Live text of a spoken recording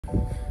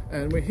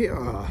And we're here.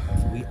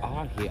 We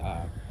are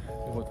here.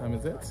 What time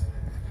is it?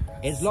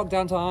 It's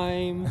lockdown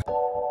time.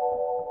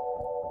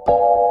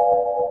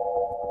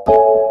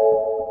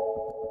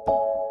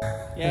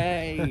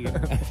 Yay!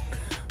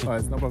 Oh,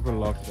 it's not proper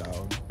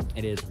lockdown.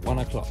 It is 1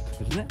 o'clock,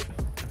 isn't it?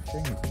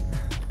 I think.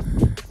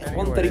 It's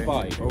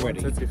 1:35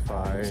 already.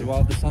 1:35. So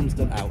while the sun's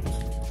still out,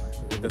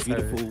 with the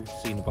decided- beautiful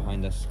scene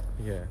behind us.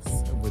 Yes,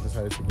 and we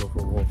decided to go for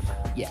a walk.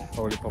 Yeah.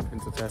 Already pop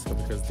into Tesco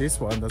because this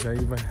one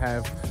doesn't even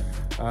have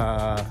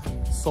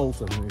salt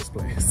in this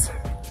place.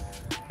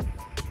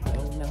 I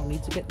now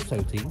need to get the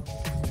salty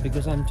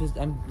because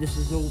this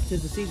is all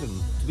tis the season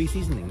to be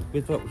seasoning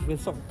with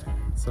salt.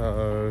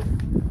 So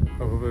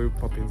probably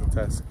pop into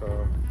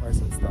Tesco, buy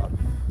some stuff.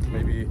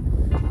 Maybe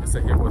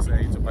Mr. here was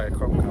able to buy a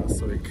Chromecast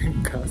so he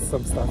can cut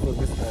some stuff on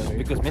this morning.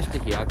 Because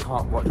Mr. here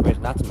can't watch Grey's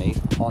Anatomy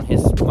on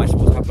my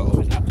small tablet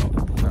or his laptop.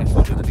 That's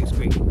not on the big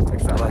screen.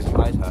 Otherwise his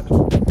eyes hurt.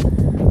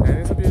 And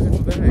it's a beautiful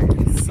day.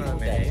 It's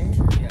sunny.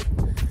 Yeah.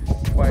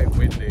 Quite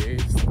windy.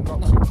 It's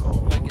not too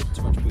cold. Don't get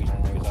too much breeze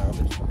in those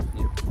areas.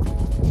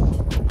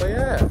 But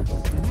yeah.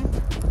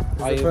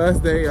 It's the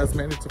first day as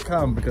many to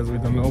come because we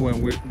don't know when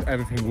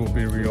everything will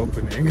be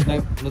reopening.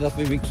 No, another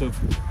 3 weeks of...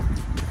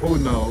 Who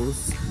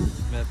knows?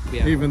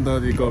 Yeah. Even though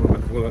the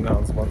government will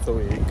announce once a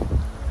week.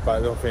 But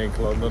I don't think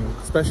London,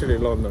 especially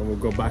London, will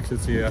go back to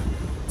tier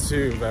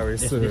 2 very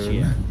soon. This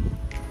year.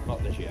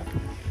 Not this year.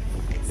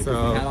 Because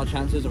So, we had our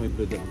chances and we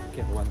blew them.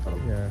 Careful one color.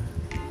 yeah.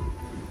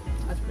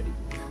 That's pretty.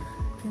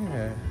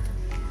 Yeah.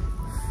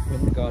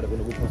 In the garden, we're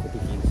going to walk past the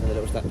piggies and the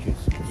little statues.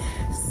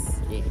 Yes.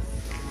 Yes.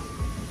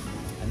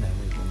 And then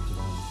we're going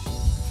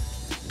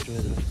to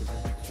enjoy the rest of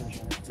the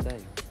sunshine today.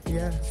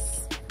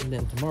 Yes. And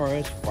then tomorrow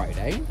is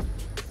Friday.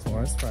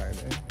 Tomorrow's Friday.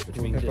 Which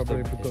We means can it's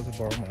probably go to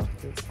Borough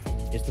Market.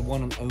 It's the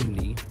one and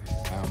only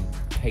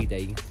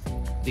payday,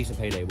 decent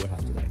payday we'll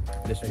have today.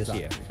 This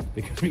year.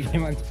 Because we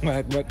came out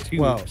to work 2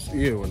 Well, weeks.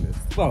 you and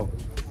this. Well,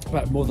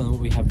 but more than what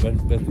we have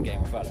both the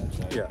game of furlough.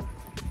 So Yeah.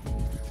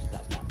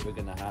 that's what we're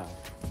gonna have.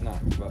 No,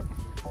 but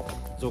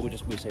so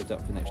we saved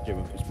up for next year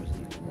and Christmas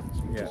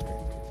and Yeah.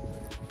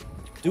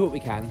 do what we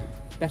can,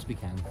 best we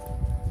can,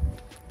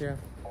 Yeah.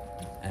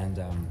 and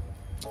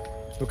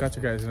We'll catch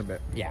you guys in a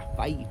bit. yeah,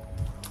 bye.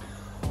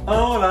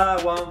 All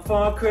I want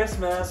for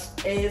Christmas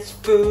is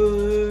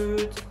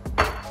food.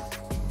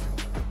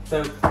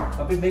 So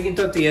I've been making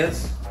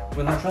tortillas.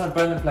 We're not trying to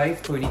burn the place,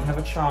 but we need to have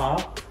a char.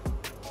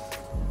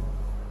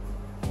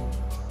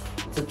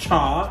 It's a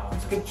char.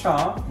 It's a good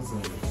char.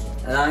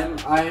 And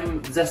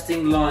I'm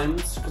zesting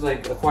limes because I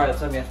acquired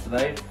some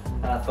yesterday,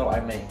 and I thought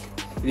I'd make.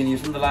 We're gonna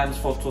use some of the limes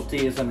for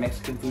tortillas and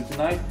Mexican food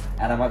tonight,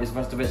 and I might use the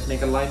rest of it to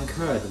make a lime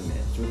curd in a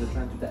minute. So we're gonna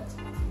try and do that.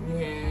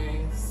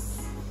 Yes.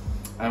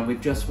 And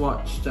we've just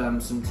watched some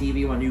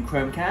TV on a new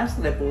Chromecast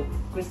that I bought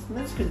for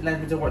Christmas because it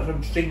led me to watch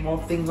some stream more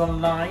things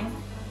online,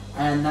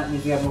 and that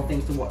means we have more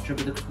things to watch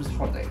over the Christmas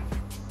holiday.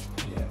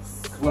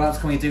 Yes. What else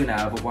can we do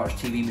now but watch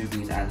TV,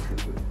 movies, and cook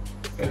food?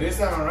 But this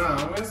time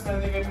around, we're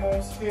spending it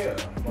most here.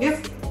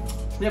 Yep.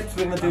 Yep, so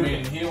we're gonna do. I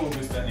mean, he will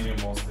be spending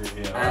it mostly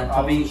here. And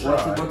I will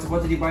try.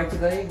 what did you buy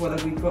today? What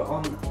have we put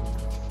on?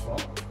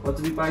 What? What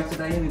did we buy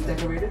today? We've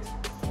decorated.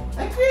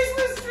 A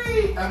Christmas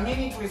tree! A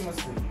mini Christmas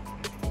tree.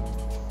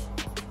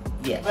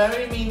 Yeah.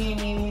 Very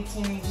mini,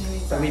 teeny.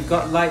 So we've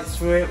got lights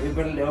for it. We've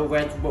got a little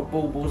red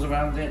baubles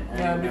around it. And,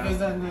 Yeah, because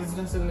then there's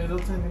just a little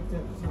tiny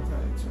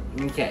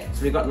tree. okay,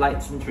 so we've got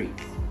lights and trees.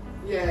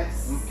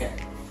 Yes. Okay.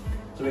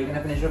 So we're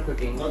gonna finish up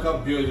cooking. Look how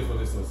beautiful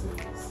this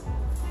tortilla is.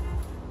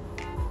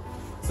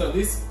 So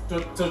this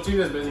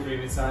tortilla is basically in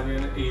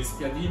Italian is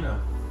piadina,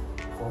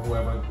 for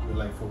whoever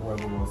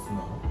wants to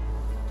know.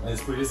 And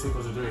it's pretty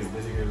simple to do. It's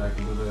basically like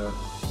you do the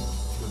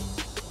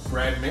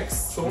bread mix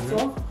sort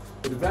of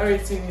with a very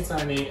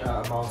tiny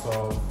amount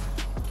of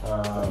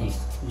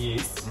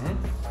yeast.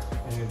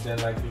 And then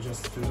like you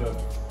just do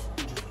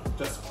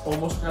just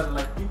almost kind of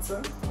like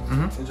pizza,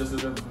 and just do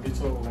the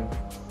little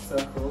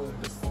circle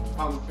and just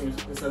pan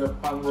instead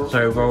of pan roast.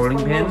 So rolling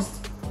pin?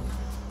 roast.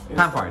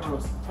 Pan fried. Pan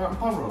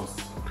roast.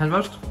 Pan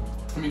roast?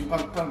 I mean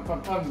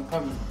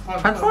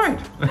Pan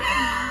fried.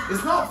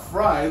 It's not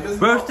fried.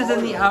 Roasted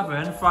in the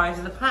oven, fried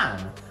in the pan.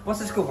 What's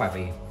this called,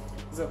 Pappy?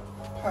 It's a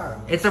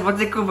pan.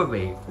 What's it called,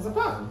 Pappy? It's a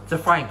pan. It's a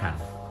frying pan.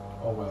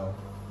 Oh well.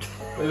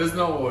 There's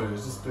no oil.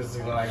 It's just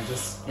basically like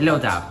just A little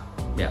dab.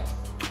 Yeah.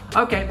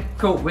 Okay,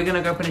 cool. We're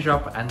gonna go finish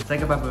up and say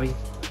goodbye, Pappy.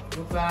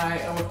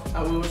 goodbye.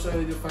 I will show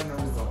you the final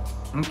result.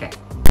 Okay.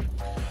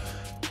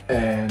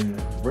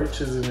 And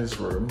Rich is in his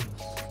room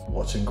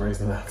watching Grey's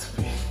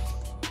Anatomy.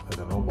 I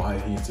don't know why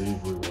he's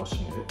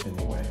rewatching it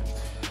anyway.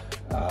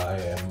 I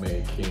am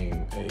making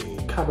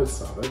a cabbage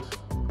salad,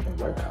 a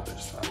red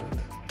cabbage salad.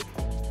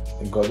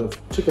 I got the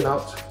chicken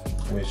out,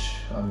 which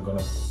I'm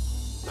gonna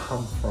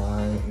pan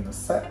fry in a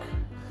sec.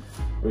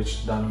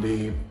 Which done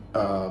the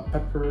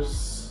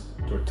peppers,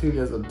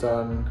 tortillas are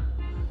done,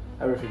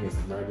 everything is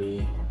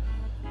ready.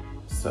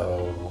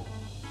 So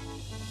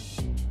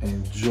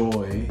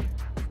enjoy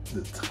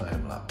the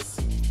time lapse.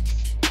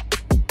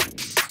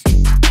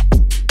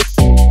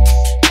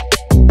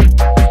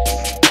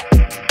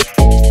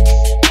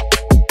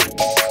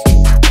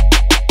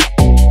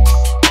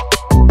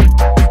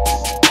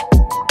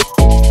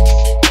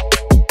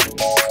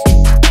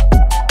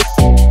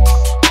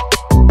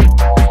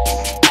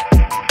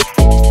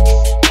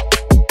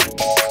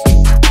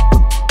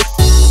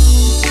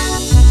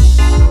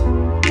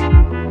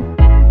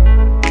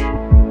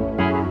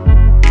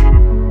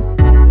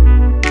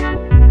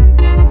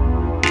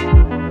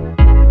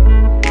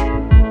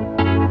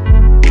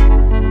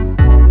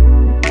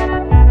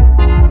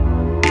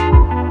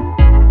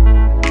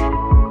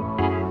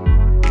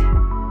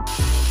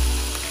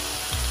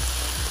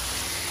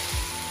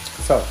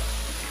 So,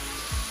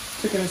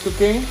 chicken is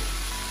cooking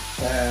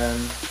and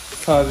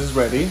salad is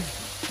ready.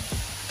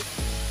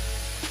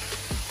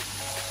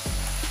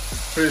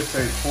 Pretty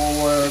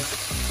straightforward.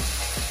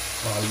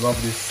 Oh, I love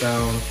this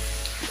sound,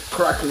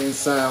 crackling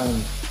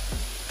sound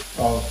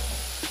of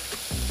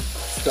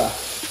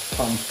stuff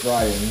pan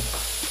frying.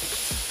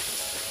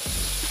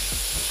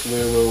 We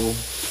will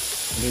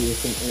be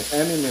eating in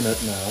any minute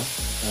now.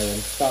 I am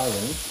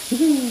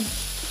starving.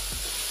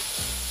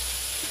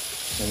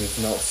 And it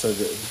smells so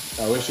good.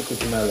 I wish you could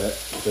smell it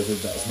because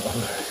it does smell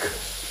very good.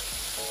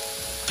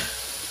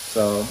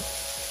 So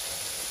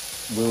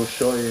we'll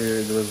show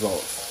you the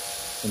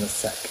results in a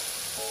sec.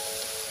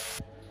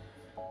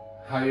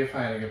 How are you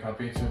finding it,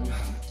 puppy, to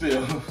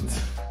build?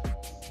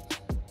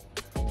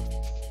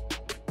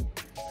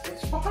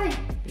 It's fine.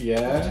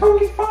 Yeah? It's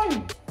totally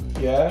fine.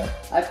 Yeah?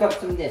 I've got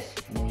some this.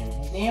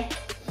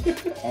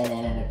 And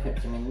then I put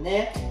them in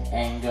there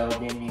and go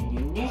then and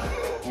do this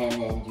and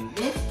then do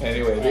this.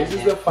 Anyway, this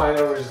is the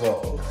final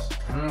result.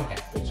 Okay.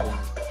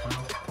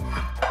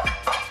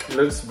 It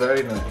looks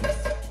very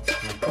nice.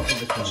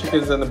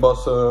 Chicken's in the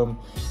bottom.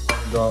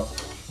 We got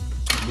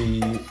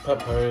the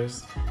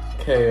peppers,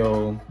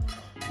 kale,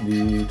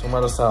 the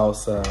tomato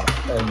salsa,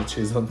 and the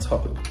cheese on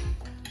top.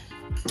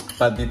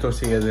 But the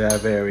tortillas, they are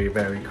very,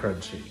 very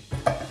crunchy.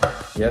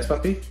 Yes,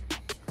 puppy?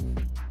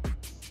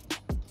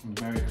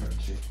 Very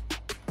crunchy.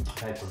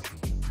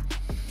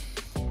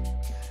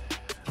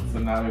 So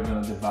now we're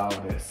gonna devour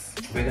this.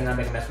 We're gonna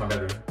make a mess of my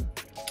bedroom.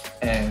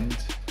 And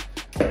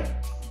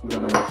we're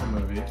gonna watch a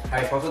movie.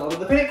 Harry Potter over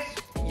the pigs!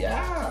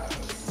 Yeah.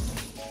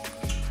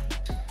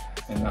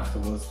 And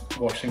afterwards,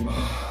 washing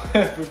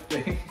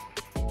everything.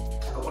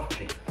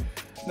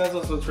 That's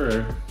also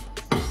true.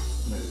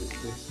 Maybe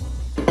this one.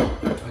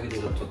 I can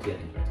do the tortilla.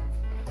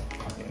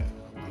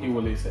 Yeah. He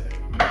will eat it.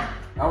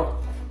 Oh,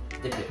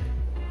 dip it.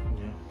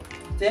 Yeah.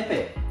 Dip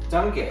it.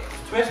 Dunk it.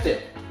 Twist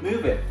it.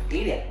 Move it.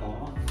 Eat it.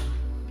 Oh.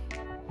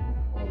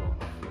 Hold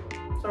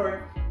on. Sorry.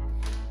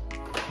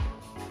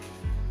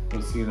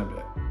 We'll see you in a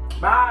bit.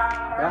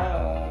 Bye.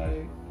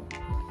 Bye.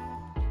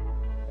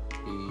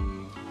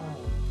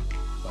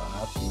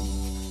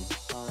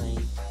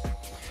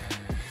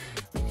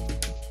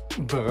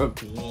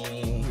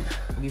 Puppy.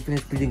 Have you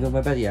finished breathing on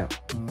my bed yet?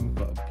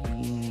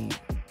 Puppy.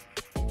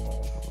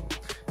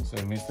 So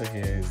Mr.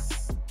 here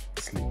is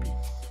sleepy.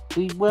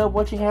 We were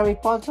watching Harry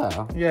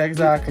Potter. Yeah,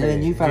 exactly. And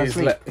then you fell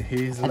asleep.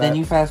 Then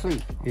you fell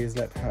asleep. He's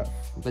let half.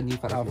 Then you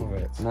fell Half asleep.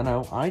 of it.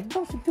 No, I did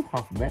not sleep through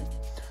half of it.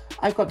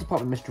 I got to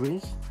Department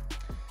Mysteries.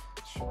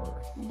 Sure.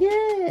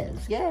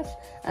 Yes.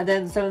 And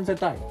then so-and-so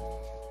died.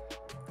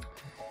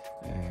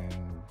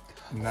 And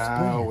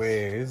now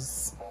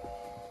is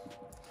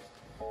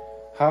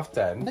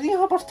 10:30. But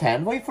yeah,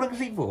 10:30. What are you falling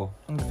asleep for?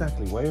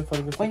 Exactly. Why are you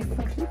falling What are asleep? you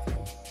falling asleep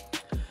for?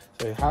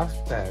 So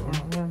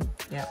 10:30.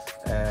 Yeah.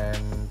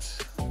 And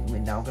We're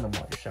now gonna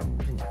watch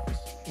something else.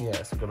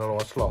 yes, we're gonna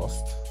watch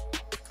Lost.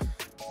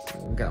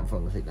 Get up,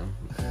 falling asleep then.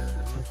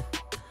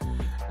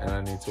 And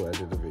I need to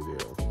edit the video.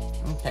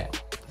 Okay.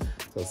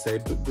 So say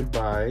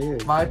goodbye.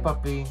 Bye,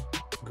 puppy.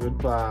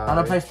 Goodbye. I'm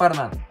gonna play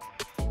Spider-Man.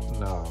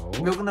 No.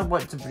 We're gonna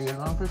watch the video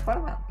and I'm gonna play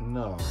Spider-Man.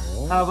 No.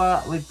 How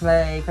about we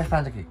play Crash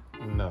Bandicoot?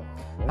 No.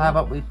 How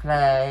about we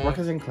play...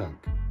 Ratchet and Clank.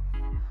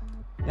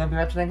 You wanna be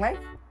Ratchet and Clank?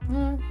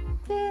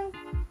 Yeah.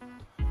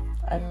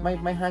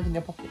 My hand's in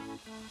your pocket.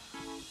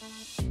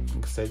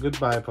 Say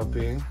goodbye,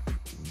 puppy.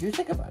 You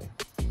say goodbye.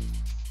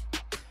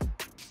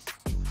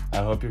 I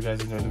hope you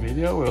guys enjoyed the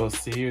video. We'll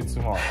see you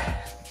tomorrow.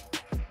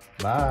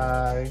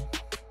 Bye.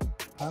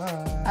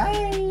 Bye.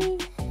 Bye.